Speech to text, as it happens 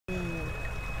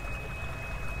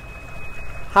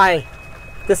Hi,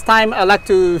 this time I'd like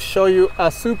to show you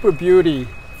a super beauty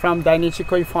from Dainichi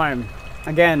Koi Farm.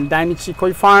 Again, Dainichi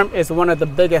Koi Farm is one of the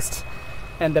biggest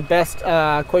and the best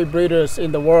koi breeders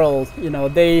in the world. You know,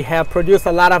 they have produced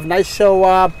a lot of nice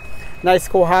Showa, nice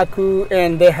Kohaku,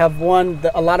 and they have won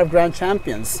a lot of grand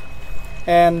champions.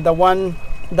 And the one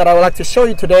that I would like to show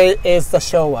you today is the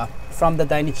Showa from the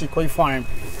Dainichi Koi Farm.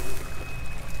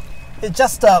 It's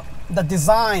just the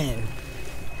design,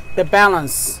 the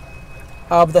balance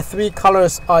of the three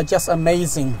colors are just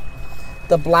amazing.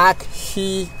 The black,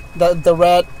 the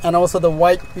red, and also the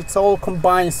white, it's all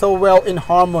combined so well in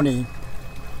harmony.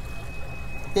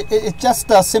 It's just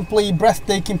a simply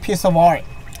breathtaking piece of art.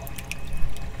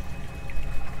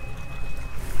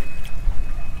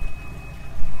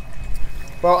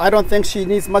 Well, I don't think she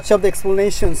needs much of the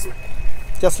explanations.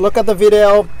 Just look at the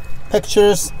video,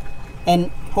 pictures, and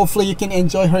hopefully you can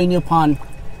enjoy her in your pond.